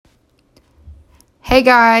Hey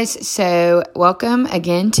guys, so welcome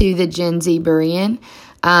again to the Gen Z Berean.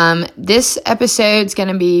 This episode's going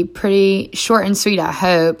to be pretty short and sweet, I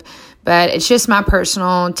hope, but it's just my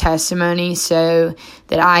personal testimony so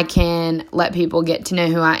that I can let people get to know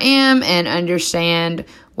who I am and understand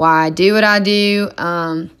why I do what I do,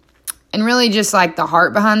 and really just like the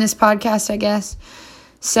heart behind this podcast, I guess.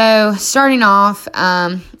 So starting off,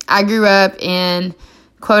 I grew up in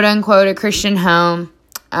quote unquote a Christian home.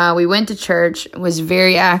 We went to church, was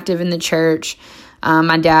very active in the church.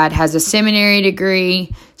 My dad has a seminary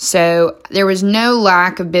degree, so there was no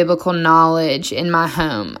lack of biblical knowledge in my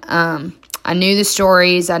home. I knew the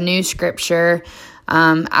stories, I knew scripture.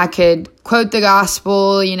 I could quote the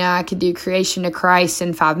gospel, I could do creation to Christ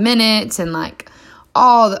in 5 minutes and like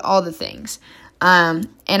all the things. And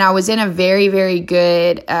I was in a very, very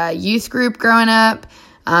good youth group growing up.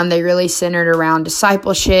 They really centered around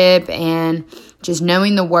discipleship and just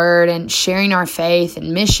knowing the word and sharing our faith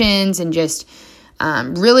and missions, and just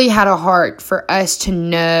really had a heart for us to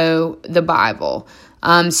know the Bible.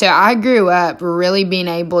 So I grew up really being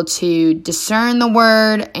able to discern the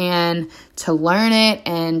word and to learn it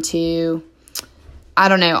and to,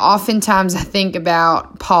 oftentimes I think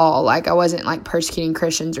about Paul, like I wasn't like persecuting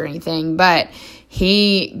Christians or anything, but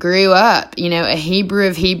he grew up, a Hebrew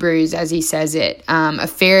of Hebrews, as he says it, a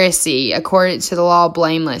Pharisee, according to the law,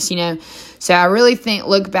 blameless, So I really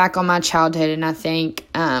look back on my childhood, and I think,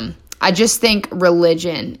 I just think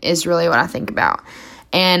religion is really what I think about.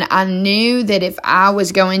 And I knew that if I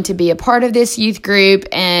was going to be a part of this youth group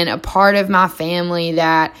and a part of my family,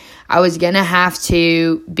 that I was going to have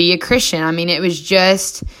to be a Christian. I mean, it was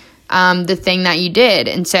just the thing that you did.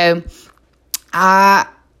 And so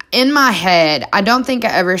in my head, I don't think I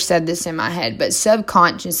ever said this in my head, but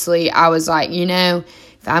subconsciously I was like,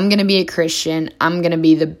 if I'm going to be a Christian, I'm going to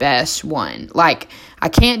be the best one. Like, I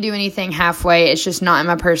can't do anything halfway. It's just not in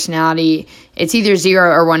my personality. It's either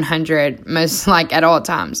 0 or 100, most like at all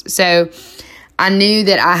times. So I knew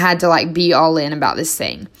that I had to be all in about this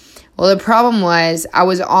thing. Well, the problem was I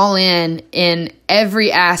was all in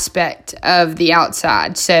every aspect of the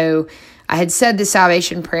outside. So I had said the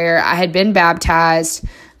salvation prayer. I had been baptized.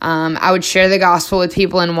 I would share the gospel with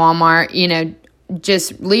people in Walmart,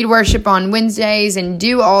 just lead worship on Wednesdays and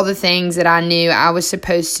do all the things that I knew I was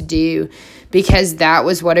supposed to do, because that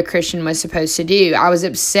was what a Christian was supposed to do. I was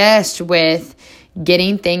obsessed with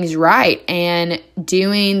getting things right and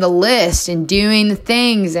doing the list and doing the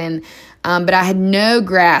things, and but I had no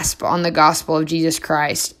grasp on the gospel of Jesus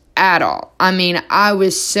Christ at all. I mean, I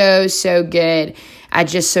was so good at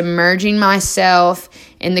just submerging myself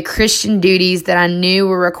in the Christian duties that I knew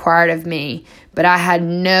were required of me. But I had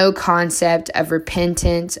no concept of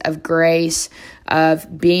repentance, of grace,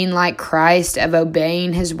 of being like Christ, of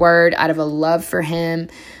obeying his word out of a love for him.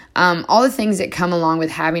 All the things that come along with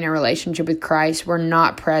having a relationship with Christ were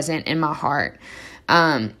not present in my heart.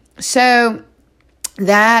 So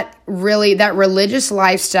that religious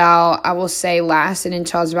lifestyle, I will say, lasted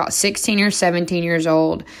until I was about 16 or 17 years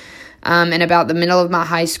old. And about the middle of my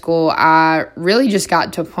high school, I really just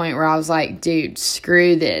got to a point where I was like, dude,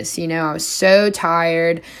 screw this. I was so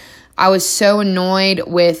tired. I was so annoyed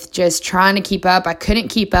with just trying to keep up. I couldn't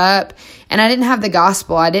keep up, and I didn't have the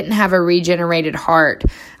gospel. I didn't have a regenerated heart.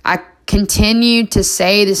 I continued to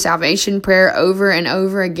say the salvation prayer over and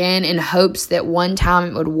over again in hopes that one time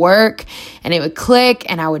it would work and it would click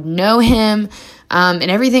and I would know him.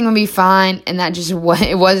 And everything would be fine, and that just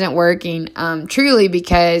it wasn't working, truly,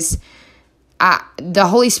 because the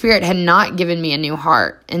Holy Spirit had not given me a new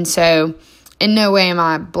heart. And so in no way am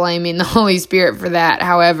I blaming the Holy Spirit for that.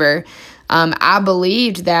 However, I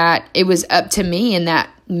believed that it was up to me, and that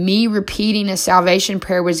me repeating a salvation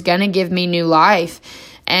prayer was going to give me new life.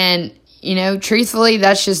 And, truthfully,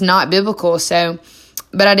 that's just not biblical. So,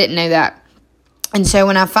 but I didn't know that. And so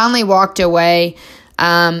when I finally walked away,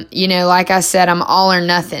 like I said, I'm all or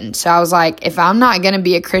nothing. So I was like, if I'm not going to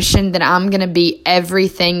be a Christian, then I'm going to be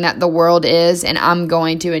everything that the world is, and I'm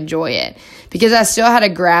going to enjoy it. Because I still had a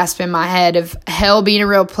grasp in my head of hell being a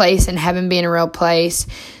real place and heaven being a real place.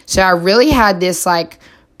 So I really had this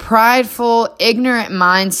prideful, ignorant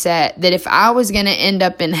mindset that if I was going to end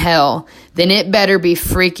up in hell, then it better be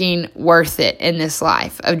freaking worth it in this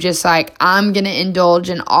life, of just I'm going to indulge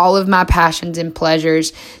in all of my passions and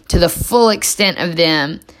pleasures to the full extent of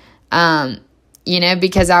them,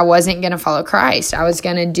 because I wasn't going to follow Christ. I was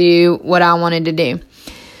going to do what I wanted to do.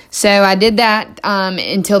 So I did that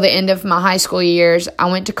until the end of my high school years. I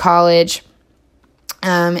went to college,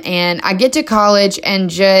 and I get to college and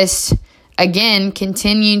just, again,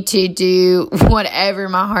 continue to do whatever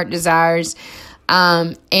my heart desires.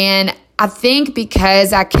 And I think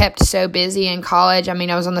because I kept so busy in college,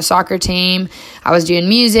 I was on the soccer team, I was doing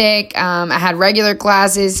music, I had regular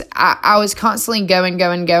classes, I was constantly going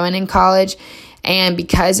in college. And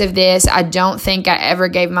because of this, I don't think I ever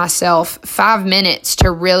gave myself 5 minutes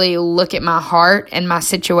to really look at my heart and my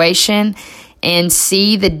situation and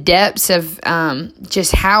see the depths of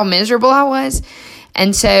just how miserable I was.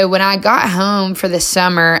 And so when I got home for the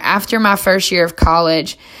summer, after my first year of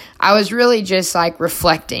college, I was really just like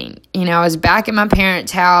reflecting. I was back at my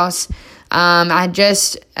parents' house. I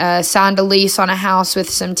just signed a lease on a house with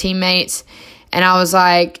some teammates. And I was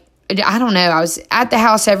like, I don't know, I was at the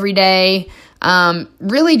house every day.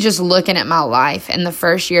 Really just looking at my life in the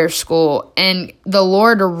first year of school, and the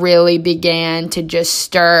Lord really began to just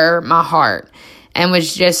stir my heart, and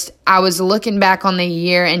I was looking back on the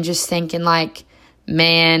year and just thinking like,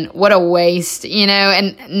 man, what a waste,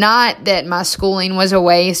 and not that my schooling was a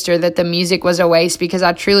waste or that the music was a waste, because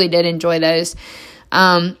I truly did enjoy those.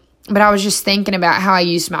 But I was just thinking about how I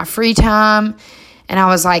used my free time. And I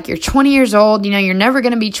was like, you're 20 years old, you're never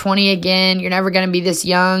going to be 20 again. You're never going to be this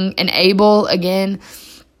young and able again.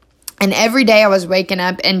 And every day I was waking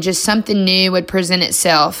up and just something new would present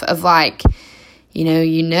itself of like, you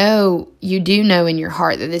do know in your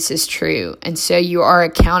heart that this is true. And so you are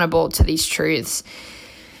accountable to these truths.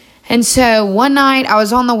 And so one night I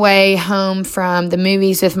was on the way home from the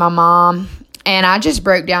movies with my mom, and I just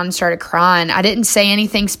broke down and started crying. I didn't say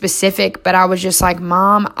anything specific, but I was just like,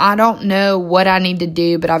 Mom, I don't know what I need to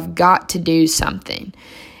do, but I've got to do something.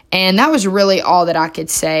 And that was really all that I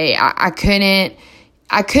could say. I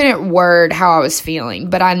couldn't word how I was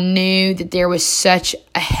feeling, but I knew that there was such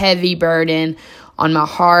a heavy burden on my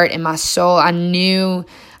heart and my soul. I knew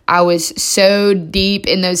I was so deep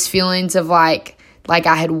in those feelings of like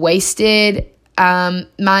I had wasted my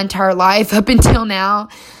entire life up until now.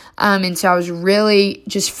 And so I was really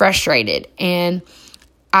just frustrated, and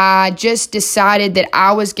I just decided that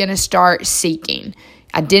I was going to start seeking.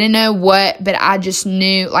 I didn't know what, but I just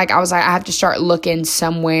knew, I was like, I have to start looking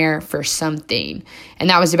somewhere for something.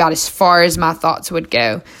 And that was about as far as my thoughts would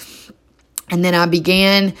go. And then I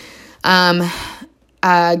began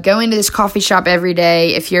going to this coffee shop every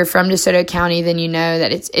day. If you're from DeSoto County, then you know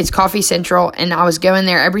that it's Coffee Central. And I was going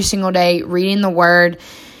there every single day, reading the Word,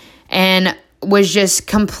 and was just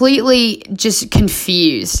completely just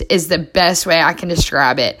confused is the best way I can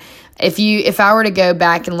describe it. If I were to go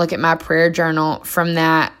back and look at my prayer journal from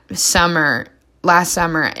that last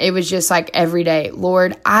summer, it was just like every day,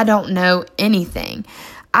 Lord, I don't know anything.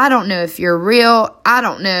 I don't know if you're real. I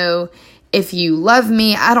don't know if you love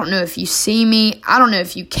me. I don't know if you see me. I don't know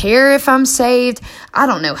if you care if I'm saved. I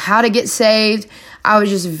don't know how to get saved. I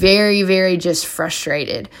was just very, very just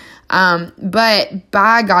frustrated. But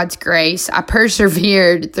by God's grace, I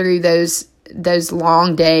persevered through those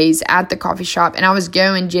long days at the coffee shop, and I was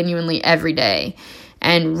going genuinely every day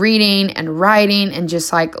and reading and writing and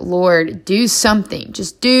just like, Lord, do something,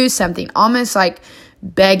 just do something, almost like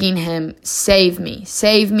begging him, save me,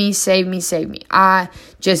 save me, save me, save me. I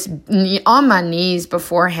just on my knees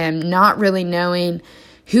before him, not really knowing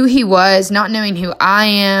who he was, not knowing who I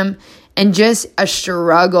am, and just a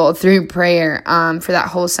struggle through prayer for that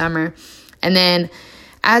whole summer. And then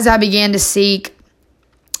as I began to seek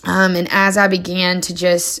and as I began to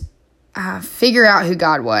just figure out who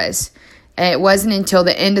God was, it wasn't until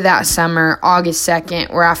the end of that summer, August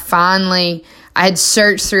 2nd, where I had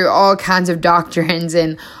searched through all kinds of doctrines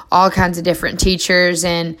and all kinds of different teachers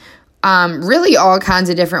and really all kinds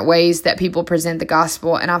of different ways that people present the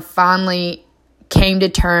gospel. And I finally came to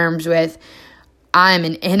terms with, I am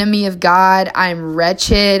an enemy of God. I am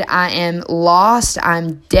wretched. I am lost.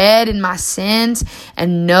 I'm dead in my sins.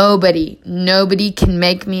 And nobody can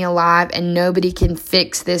make me alive, and nobody can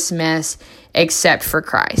fix this mess except for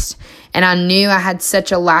Christ. And I knew I had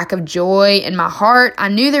such a lack of joy in my heart. I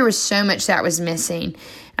knew there was so much that was missing.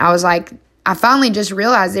 And I was like, I finally just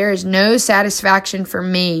realized there is no satisfaction for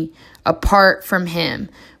me apart from him.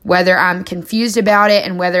 Whether I'm confused about it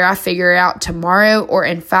and whether I figure it out tomorrow or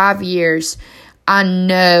in 5 years, I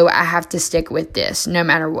know I have to stick with this no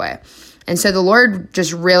matter what. And so the Lord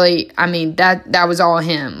just really, that was all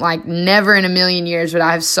him. Like, never in a million years would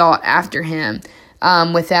I have sought after him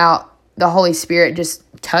without the Holy Spirit just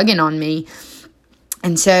tugging on me.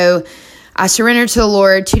 And so I surrendered to the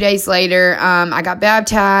Lord. 2 days later, I got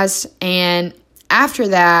baptized. And after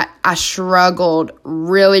that, I struggled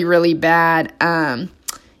really, really bad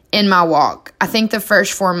in my walk. I think the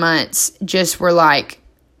first 4 months just were like,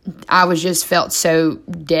 I just felt so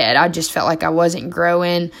dead. I just felt like I wasn't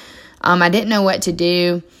growing. I didn't know what to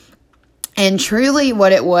do. And truly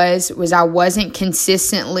what it was I wasn't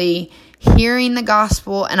consistently hearing the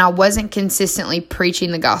gospel, and I wasn't consistently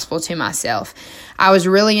preaching the gospel to myself. I was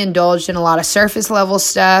really indulged in a lot of surface level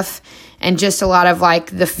stuff and just a lot of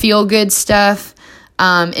like the feel good stuff,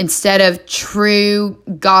 instead of true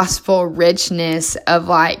gospel richness of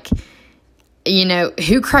like, you know,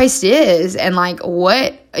 who Christ is and like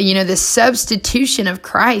what, you know, the substitution of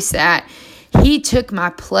Christ, that he took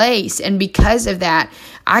my place. And because of that,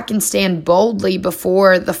 I can stand boldly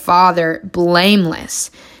before the Father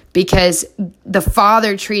blameless, because the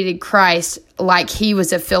Father treated Christ like he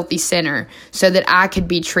was a filthy sinner so that I could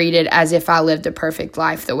be treated as if I lived a perfect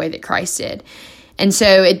life the way that Christ did. And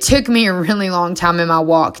so it took me a really long time in my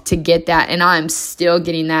walk to get that, and I'm still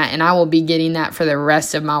getting that, and I will be getting that for the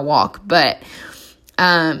rest of my walk. But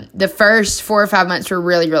the first 4 or 5 months were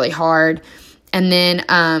really, really hard. And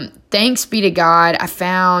then thanks be to God, I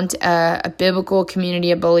found a biblical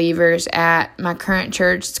community of believers at my current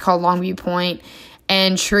church. It's called Longview Point.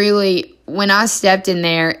 And truly, when I stepped in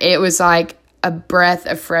there, it was like a breath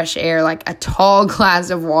of fresh air, like a tall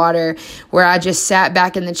glass of water, where I just sat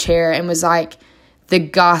back in the chair and was like, the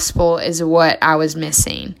gospel is what I was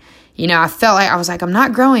missing. You know, I felt like I was like, I'm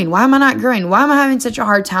not growing. Why am I not growing? Why am I having such a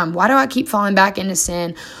hard time? Why do I keep falling back into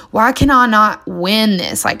sin? Why can I not win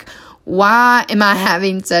this? Like, why am I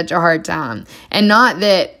having such a hard time? And not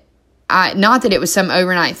that it was some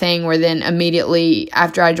overnight thing where then immediately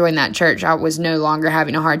after I joined that church, I was no longer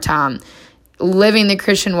having a hard time. Living the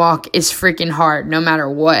Christian walk is freaking hard no matter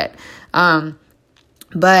what.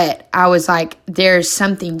 But I was like, there's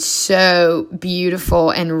something so beautiful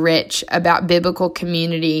and rich about biblical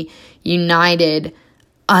community united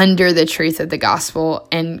under the truth of the gospel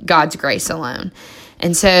and God's grace alone.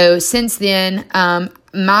 And so since then,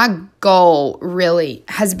 my goal really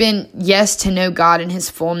has been, yes, to know God in his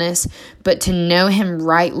fullness, but to know him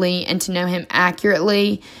rightly and to know him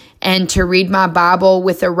accurately, and to read my Bible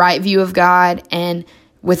with a right view of God and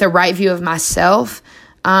with a right view of myself.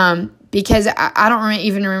 Because I don't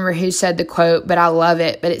even remember who said the quote, but I love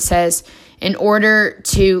it. But it says, in order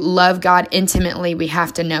to love God intimately, we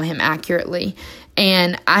have to know him accurately.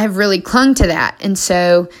 And I have really clung to that. And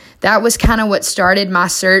so that was kind of what started my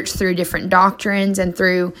search through different doctrines and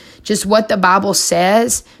through just what the Bible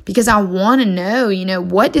says, because I want to know, you know,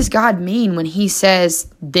 what does God mean when he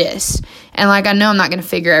says this? And like, I know I'm not going to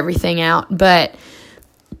figure everything out, but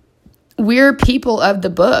we're people of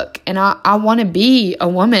the book, and I want to be a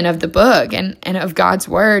woman of the book and of God's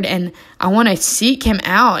word, and I want to seek him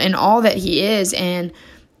out in all that he is. And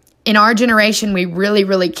in our generation, we really,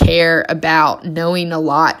 really care about knowing a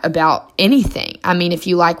lot about anything. I mean, if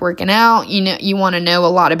you like working out, you know, you want to know a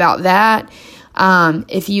lot about that.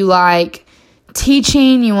 If you like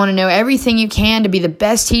teaching, you want to know everything you can to be the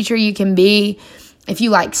best teacher you can be. If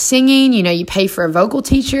you like singing, you know, you pay for a vocal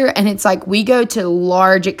teacher, and it's like we go to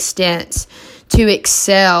large extents to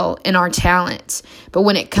excel in our talents. But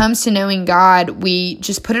when it comes to knowing God, we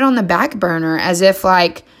just put it on the back burner as if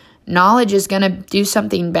like knowledge is going to do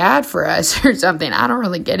something bad for us or something. I don't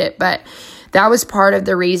really get it, but that was part of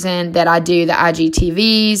the reason that I do the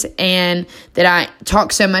IGTVs and that I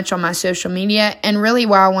talk so much on my social media, and really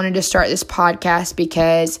why I wanted to start this podcast,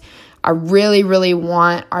 because I really, really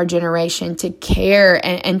want our generation to care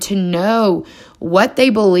and to know what they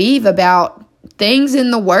believe about things in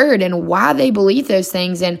the Word and why they believe those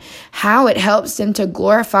things and how it helps them to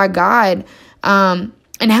glorify God, and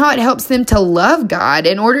how it helps them to love God.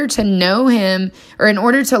 In order to know him, or in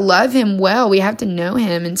order to love him well, we have to know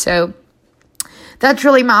him. And so that's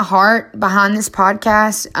really my heart behind this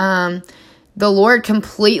podcast. The Lord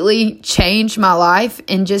completely changed my life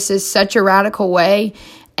in just such a radical way.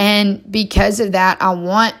 And because of that, I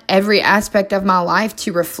want every aspect of my life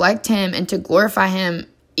to reflect him and to glorify him,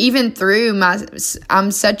 even through I'm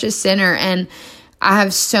such a sinner, and I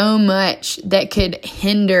have so much that could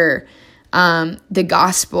hinder the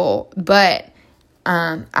gospel, but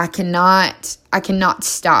I cannot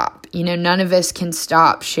stop. You know, none of us can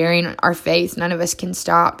stop sharing our faith. None of us can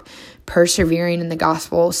stop persevering in the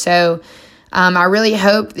gospel. So I really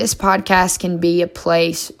hope this podcast can be a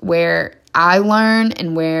place where I learn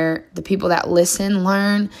and where the people that listen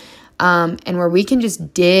learn, and where we can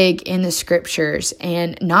just dig in the scriptures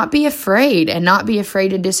and not be afraid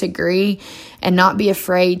to disagree, and not be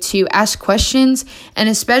afraid to ask questions, and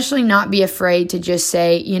especially not be afraid to just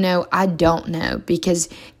say, you know, I don't know, because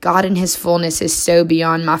God in his fullness is so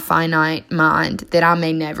beyond my finite mind that I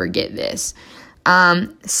may never get this.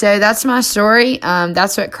 So that's my story.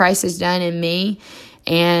 That's what Christ has done in me.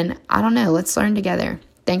 And I don't know, let's learn together.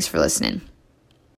 Thanks for listening.